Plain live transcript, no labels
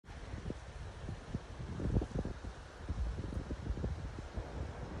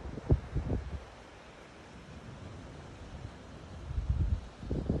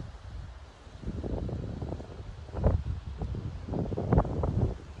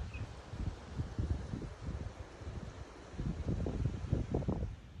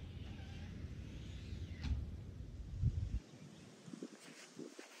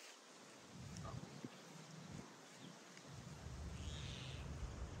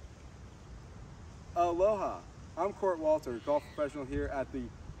Aloha, I'm Cort Walter, golf professional here at the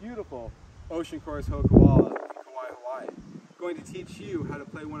beautiful Ocean Course Hokuala in Kauai, Hawaii. I'm going to teach you how to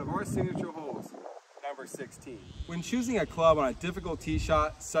play one of our signature holes, number 16. When choosing a club on a difficult tee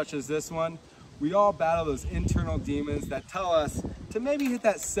shot such as this one, we all battle those internal demons that tell us to maybe hit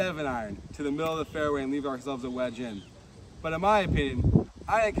that 7-iron to the middle of the fairway and leave ourselves a wedge in. But in my opinion,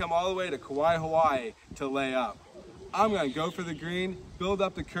 I didn't come all the way to Kauai, Hawaii to lay up. I'm going to go for the green, build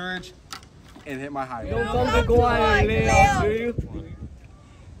up the courage, and hit my high. Don't come to Kauai and lay up, do you?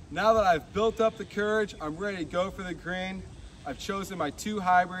 Now that I've built up the courage, I'm ready to go for the green. I've chosen my 2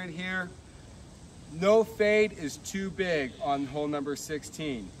 hybrid here. No fade is too big on hole number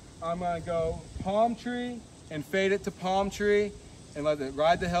 16. I'm going to go palm tree and fade it to palm tree and let it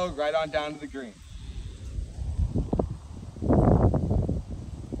ride the hill right on down to the green.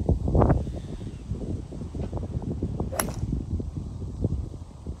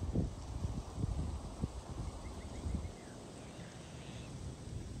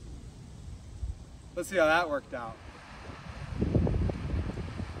 Let's see how that worked out.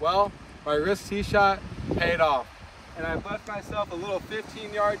 Well, my wrist tee shot paid off, and I've left myself a little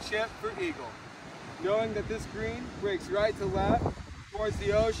 15-yard chip for eagle. Knowing that this green breaks right to left towards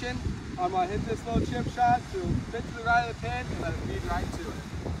the ocean, I'm gonna hit this little chip shot to fit to the right of the pin and let it feed right to it.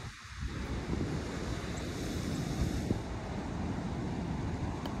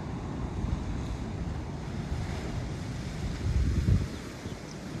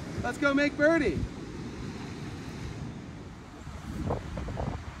 Let's go make birdie.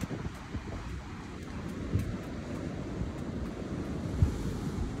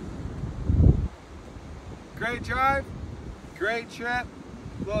 Great drive, great trip,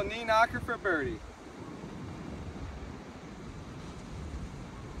 little knee knocker for birdie.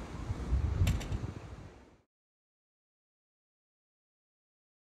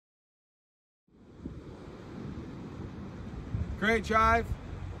 Great drive,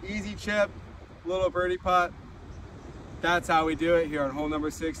 easy chip, little birdie putt. That's how we do it here on hole number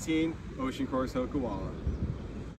 16, Ocean Course Hokuala.